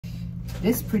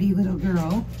This pretty little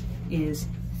girl is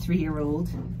 3-year-old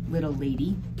little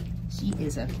lady. She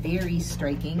is a very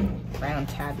striking brown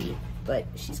tabby, but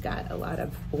she's got a lot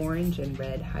of orange and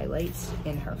red highlights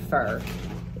in her fur,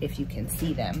 if you can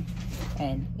see them.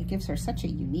 And it gives her such a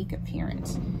unique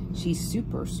appearance. She's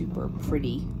super, super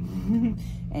pretty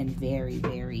and very,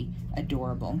 very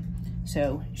adorable.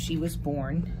 So she was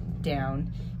born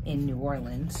down in New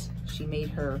Orleans. She made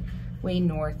her way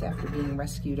north after being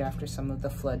rescued after some of the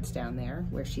floods down there,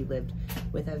 where she lived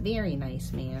with a very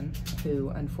nice man who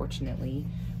unfortunately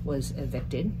was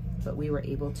evicted, but we were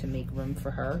able to make room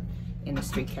for her in the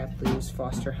Stray Cat Blues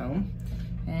foster home.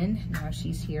 And now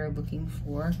she's here looking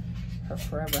for her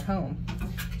forever home.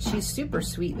 She's super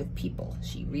sweet with people.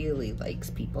 She really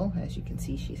likes people. As you can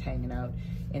see, she's hanging out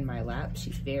in my lap.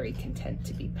 She's very content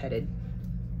to be petted.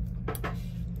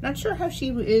 Not sure how she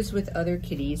is with other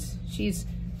kitties. She's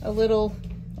a little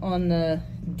on the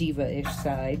diva-ish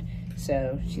side,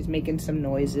 so she's making some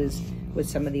noises with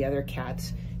some of the other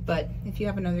cats. But if you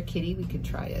have another kitty, we could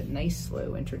try a nice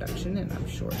slow introduction, and I'm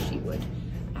sure she would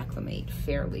acclimate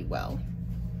fairly well.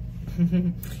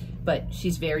 But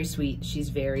she's very sweet, she's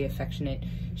very affectionate,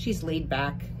 she's laid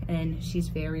back, and she's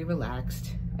very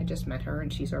relaxed. I just met her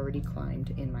and she's already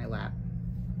climbed in my lap.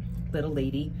 Little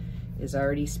lady is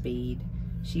already spayed.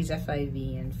 She's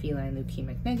FIV and feline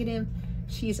leukemic negative.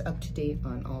 She's up to date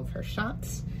on all of her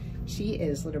shots. She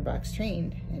is litter box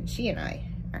trained, and she and I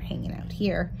are hanging out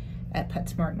here at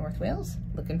PetSmart North Wales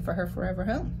looking for her forever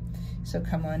home. So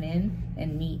come on in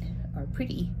and meet our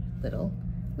pretty little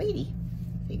lady.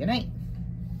 Say goodnight.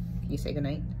 Can you say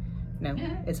goodnight? No,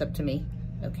 it's up to me.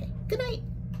 Okay, good night.